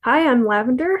Hi, I'm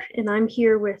Lavender, and I'm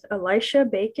here with Elisha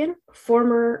Bacon,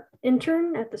 former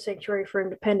intern at the Sanctuary for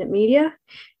Independent Media.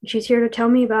 And she's here to tell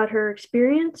me about her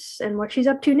experience and what she's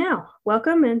up to now.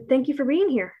 Welcome, and thank you for being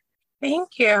here.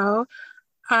 Thank you.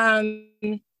 Um,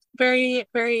 very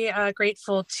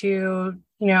grateful to,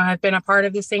 have been a part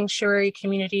of the sanctuary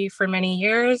community for many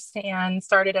years and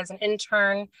started as an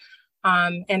intern,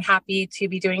 and happy to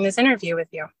be doing this interview with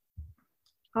you.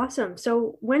 Awesome.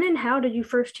 So, when and how did you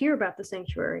first hear about the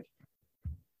Sanctuary?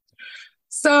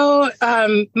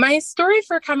 My story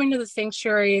for coming to the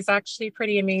sanctuary is actually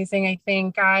pretty amazing. I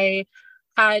think I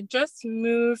had just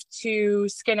moved to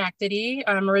Schenectady,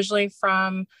 originally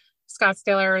from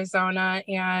Scottsdale, Arizona,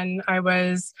 and I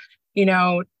was, you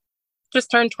know, just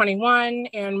turned 21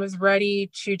 and was ready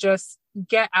to just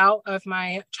get out of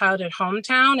my childhood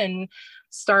hometown and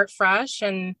start fresh.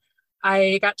 And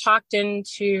I got talked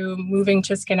into moving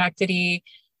to Schenectady.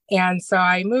 And so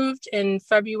I moved in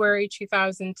February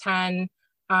 2010.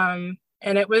 And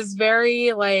it was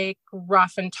very like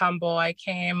rough and tumble. I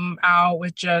came out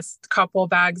with just a couple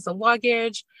bags of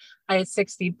luggage. I had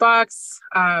 $60.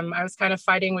 I was kind of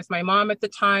fighting with my mom at the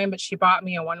time, but she bought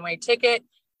me a one-way ticket.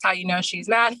 How you know she's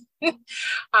mad.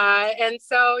 And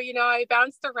so, I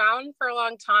bounced around for a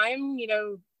long time,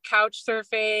 couch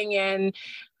surfing and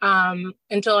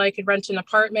until I could rent an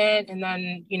apartment, and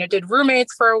then, did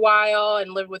roommates for a while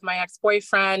and lived with my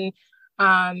ex-boyfriend.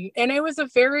 And it was a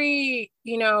very,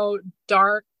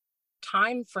 dark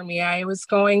time for me. I was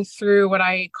going through what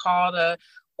I called a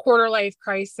quarter life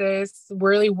crisis,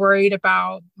 really worried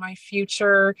about my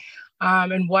future,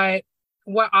 and what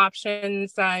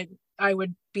options that I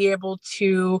would be able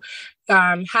to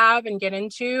have and get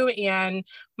into. And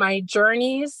my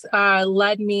journeys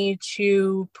led me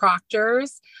to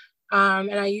Proctor's.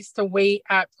 And I used to wait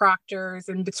at Proctor's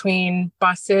in between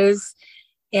buses.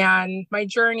 And my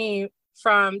journey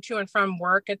from to and from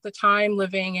work at the time,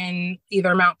 living in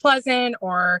either Mount Pleasant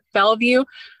or Bellevue,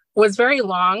 was very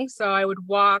long. So I would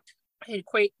walk a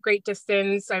great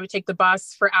distance. I would take the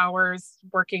bus for hours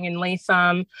working in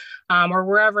Latham, or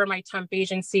wherever my temp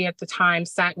agency at the time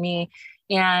sent me.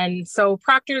 And so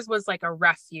Proctor's was like a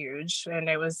refuge, and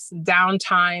it was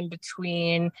downtime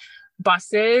between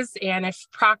buses. And if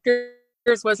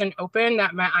Proctor's wasn't open,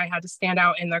 that meant I had to stand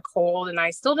out in the cold, and I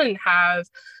still didn't have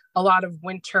a lot of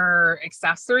winter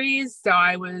accessories. So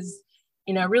I was,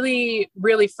 really,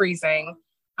 really freezing,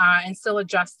 and still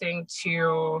adjusting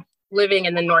to living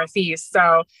in the Northeast.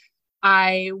 So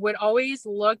I would always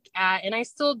look at, and I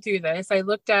still do this, I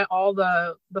looked at all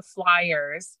the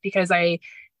flyers because I,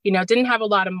 didn't have a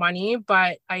lot of money,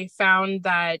 but I found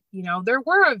that, there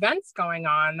were events going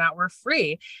on that were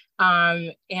free.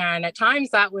 And at times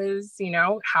that was,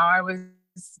 how I was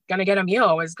going to get a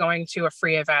meal, was going to a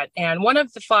free event. And one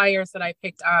of the flyers that I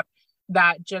picked up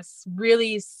that just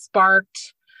really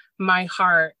sparked my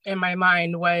heart and my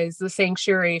mind was the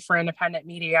Sanctuary for Independent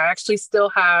Media. I actually still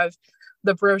have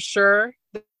the brochure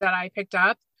that I picked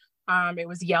up. It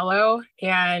was yellow,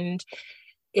 and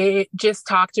it just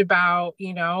talked about,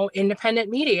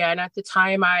 independent media. And at the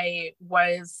time I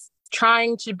was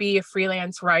trying to be a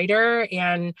freelance writer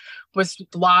and was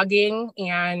blogging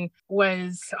and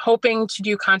was hoping to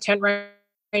do content writing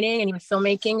and even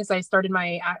filmmaking as I started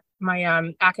my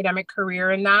academic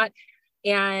career in that.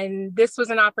 And this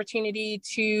was an opportunity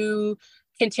to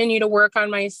continue to work on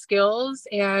my skills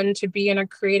and to be in a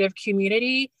creative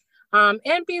community,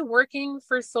 and be working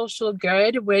for social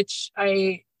good, which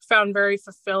I found very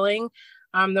fulfilling.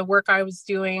 The work I was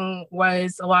doing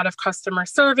was a lot of customer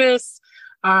service,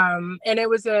 and it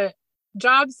was a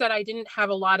jobs that I didn't have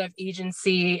a lot of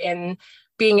agency in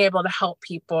being able to help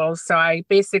people. So I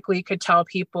basically could tell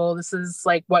people this is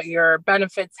like what your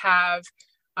benefits have.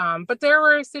 But there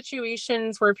were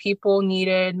situations where people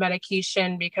needed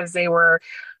medication because they were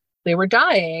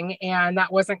dying and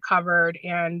that wasn't covered.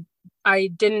 And I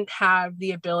didn't have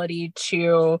the ability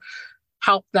to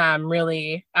help them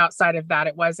really outside of that.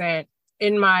 It wasn't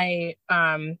in my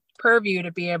purview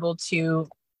to be able to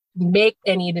make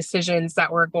any decisions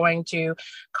that were going to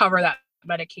cover that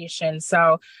medication.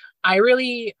 So I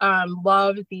really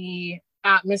loved the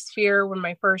atmosphere. When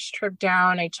my first trip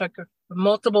down, I took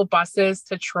multiple buses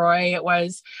to Troy. It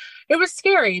was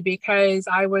scary because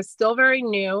I was still very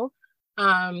new.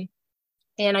 And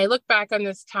I look back on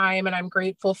this time and I'm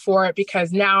grateful for it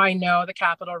because now I know the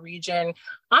capital region,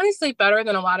 honestly, better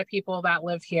than a lot of people that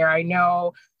live here. I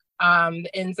know the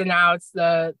ins and outs,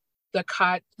 the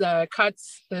cuts,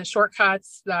 the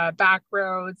shortcuts, the back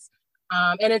roads.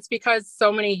 And it's because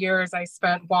so many years I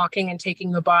spent walking and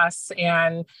taking the bus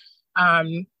and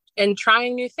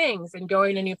trying new things and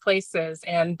going to new places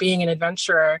and being an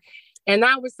adventurer. And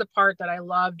that was the part that I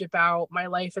loved about my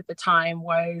life at the time,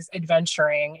 was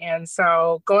adventuring. And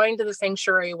so going to the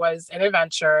sanctuary was an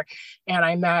adventure. And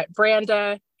I met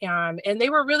Branda, and they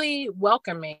were really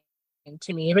welcoming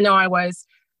to me, even though I was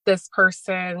this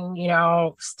person,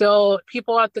 still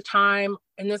people at the time,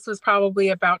 and this was probably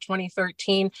about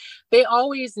 2013, they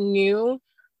always knew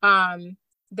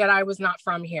that I was not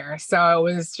from here. So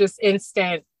it was just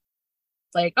instant,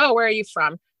 like, oh, where are you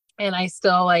from? And I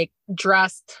still like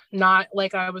dressed not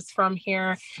like I was from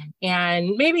here,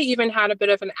 and maybe even had a bit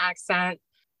of an accent,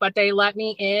 but they let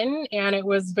me in. And it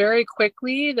was very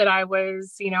quickly that I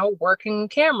was, working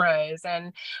cameras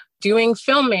and doing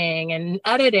filming and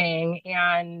editing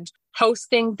and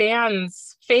hosting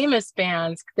bands, famous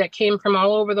bands that came from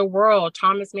all over the world,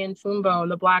 Thomas Manfumbo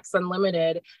and the Blacks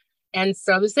Unlimited. And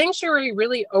so the sanctuary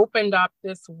really opened up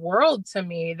this world to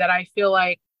me that I feel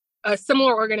like a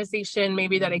similar organization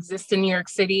maybe that exists in New York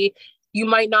City, you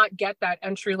might not get that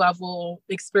entry level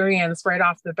experience right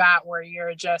off the bat, where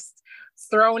you're just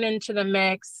thrown into the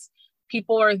mix.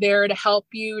 People are there to help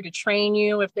you, to train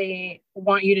you if they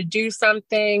want you to do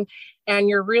something, and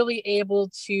you're really able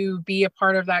to be a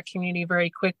part of that community very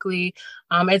quickly.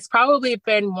 It's probably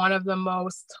been one of the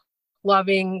most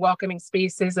loving, welcoming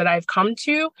spaces that I've come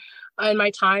to in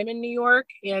my time in New York.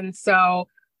 And so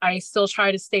I still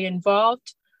try to stay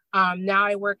involved. Now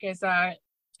I work as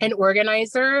an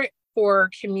organizer for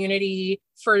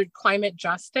climate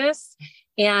justice.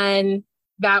 And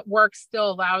that work still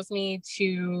allows me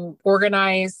to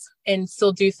organize and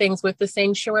still do things with the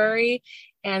sanctuary.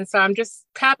 And so I'm just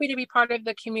happy to be part of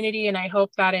the community. And I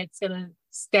hope that it's going to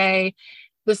stay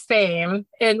the same,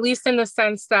 at least in the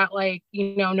sense that, like,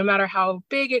 no matter how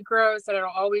big it grows, that it'll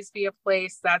always be a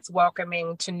place that's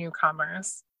welcoming to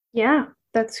newcomers. Yeah,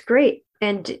 that's great.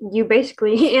 And you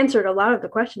basically answered a lot of the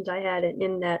questions I had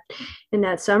in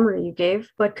that summary you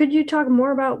gave. But could you talk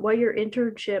more about what your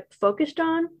internship focused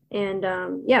on? And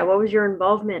what was your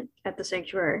involvement at the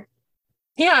sanctuary?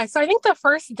 Yeah, so I think the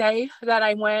first day that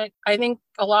I went, I think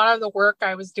a lot of the work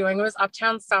I was doing was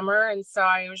Uptown Summer. And so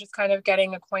I was just kind of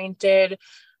getting acquainted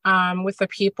with the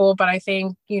people. But I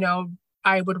think,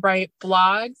 I would write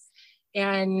blogs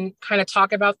and kind of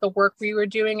talk about the work we were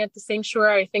doing at the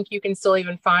sanctuary. I think you can still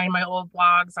even find my old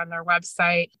blogs on their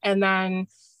website. And then,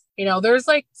 there's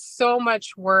like so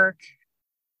much work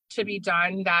to be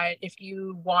done that if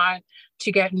you want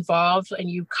to get involved and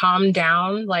you calm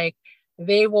down, like,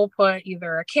 they will put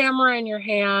either a camera in your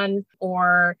hand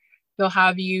or they'll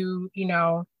have you,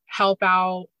 help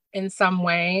out in some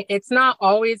way. It's not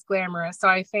always glamorous. So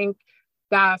I think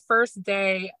that first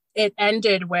day, it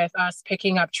ended with us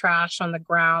picking up trash on the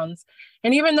grounds.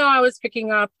 And even though I was picking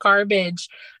up garbage,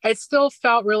 it still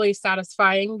felt really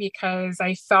satisfying because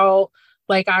I felt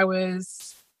like I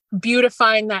was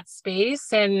beautifying that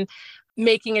space and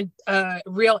making a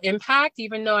real impact,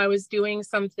 even though I was doing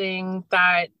something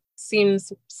that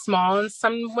seems small in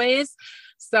some ways.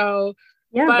 So,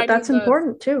 yeah, but that's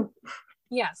important too.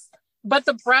 Yes. But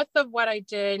the breadth of what I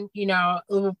did,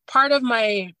 part of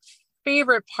my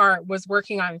favorite part was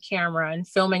working on camera and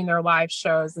filming their live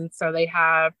shows. And so they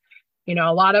have,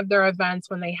 a lot of their events,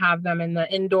 when they have them in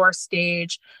the indoor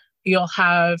stage, you'll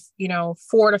have,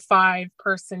 4 to 5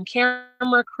 person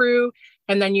camera crew.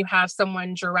 And then you have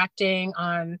someone directing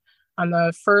on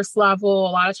the first level.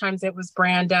 A lot of times it was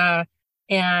Branda,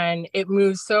 and it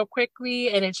moves so quickly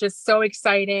and it's just so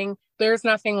exciting. There's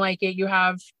nothing like it. You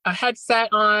have a headset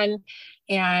on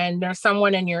and there's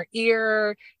someone in your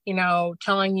ear,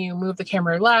 telling you move the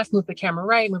camera left, move the camera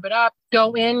right, move it up,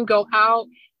 go in, go out.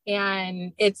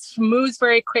 And it moves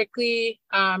very quickly.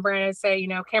 Brandon would say,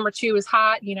 camera 2 is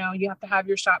hot, you have to have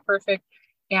your shot perfect.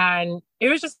 And it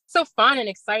was just so fun and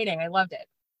exciting. I loved it.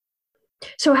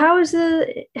 So how did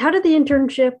the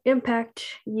internship impact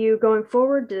you going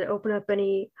forward? Did it open up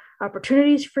any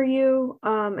opportunities for you?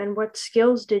 And what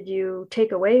skills did you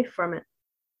take away from it?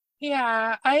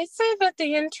 Yeah, I'd say that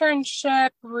the internship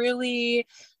really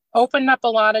opened up a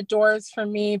lot of doors for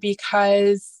me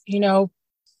because,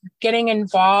 getting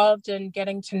involved and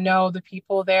getting to know the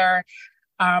people there.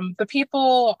 The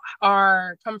people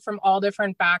come from all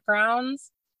different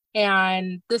backgrounds,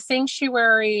 and the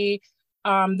sanctuary,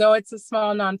 though it's a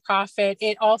small nonprofit,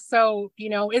 it also,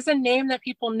 is a name that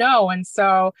people know. And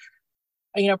so,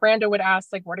 Branda would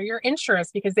ask, like, what are your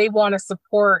interests? Because they want to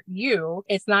support you.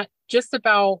 It's not just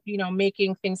about,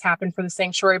 making things happen for the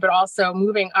sanctuary, but also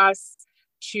moving us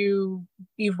to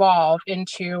evolve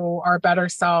into our better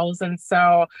selves. And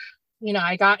so,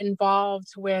 I got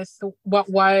involved with what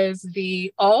was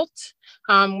the ALT,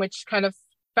 which kind of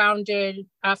founded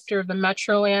after the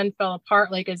Metroland fell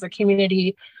apart, like as a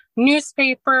community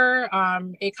newspaper.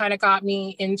 It kind of got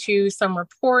me into some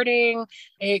reporting.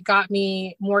 It got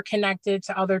me more connected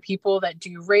to other people that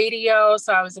do radio.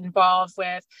 So I was involved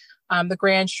with the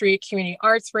Grand Street Community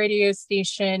Arts radio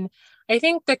station. I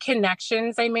think the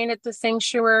connections I made at the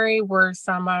sanctuary were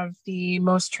some of the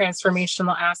most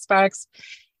transformational aspects.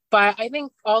 But I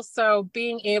think also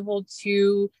being able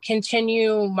to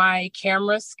continue my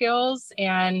camera skills,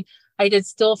 and I did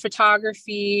still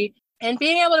photography, and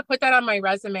being able to put that on my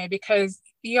resume, because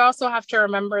you also have to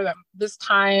remember that this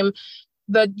time,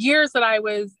 the years that I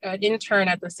was an intern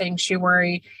at the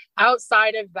sanctuary,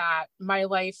 outside of that, my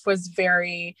life was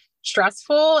very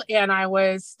stressful, and I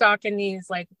was stuck in these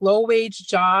like low wage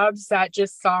jobs that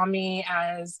just saw me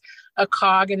as a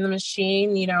cog in the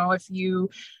machine. You know, if you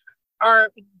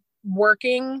aren't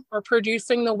working or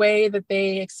producing the way that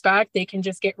they expect, they can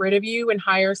just get rid of you and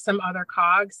hire some other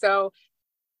cog. So,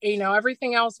 you know,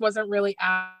 everything else wasn't really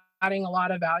adding a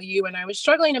lot of value, and I was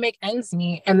struggling to make ends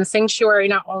meet. And the sanctuary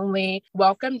not only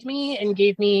welcomed me and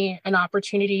gave me an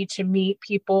opportunity to meet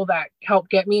people that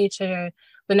helped get me to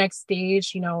the next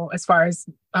stage, you know, as far as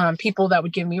people that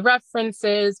would give me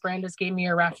references. Branda's gave me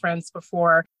a reference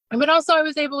before, but also I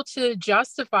was able to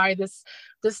justify this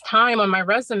time on my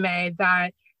resume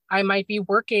that I might be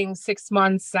working 6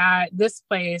 months at this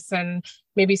place and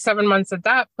maybe 7 months at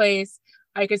that place.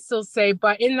 I could still say,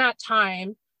 but in that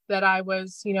time that I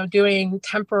was, you know, doing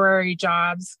temporary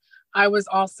jobs, I was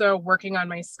also working on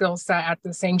my skill set at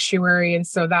the sanctuary. And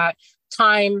so that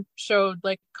time showed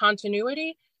like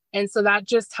continuity. And so that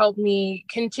just helped me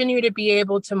continue to be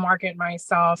able to market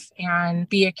myself and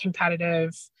be a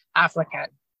competitive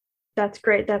applicant. That's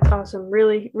great. That's awesome.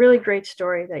 Really, really great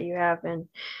story that you have, and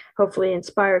hopefully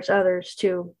inspires others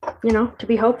to, you know, to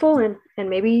be hopeful and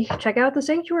maybe check out the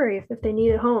sanctuary if they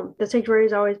need a home. The sanctuary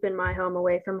has always been my home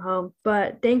away from home.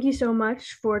 But thank you so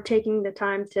much for taking the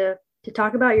time to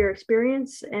talk about your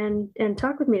experience and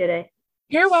talk with me today.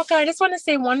 You're welcome. I just want to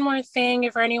say one more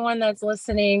thing for anyone that's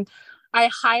listening. I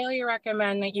highly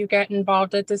recommend that you get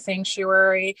involved at the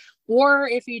sanctuary, or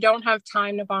if you don't have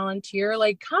time to volunteer,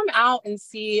 like come out and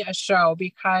see a show,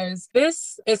 because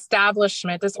this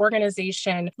establishment, this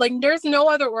organization, like there's no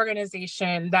other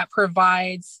organization that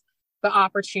provides the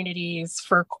opportunities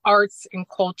for arts and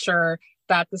culture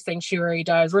that the sanctuary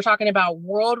does. We're talking about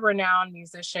world-renowned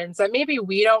musicians that maybe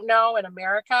we don't know in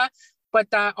America, but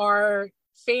that are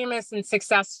famous and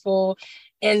successful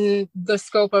in the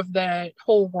scope of the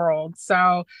whole world.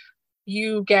 So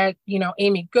you get, you know,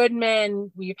 Amy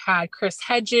Goodman, we've had Chris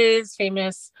Hedges,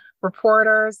 famous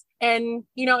reporters. And,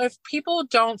 you know, if people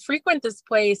don't frequent this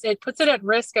place, it puts it at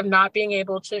risk of not being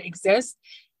able to exist.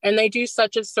 And they do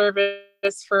such a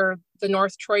service for the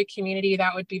North Troy community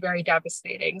that would be very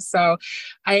devastating. So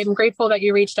I am grateful that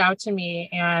you reached out to me,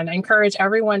 and I encourage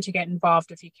everyone to get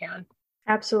involved if you can.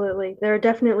 Absolutely. They're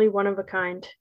definitely one of a kind.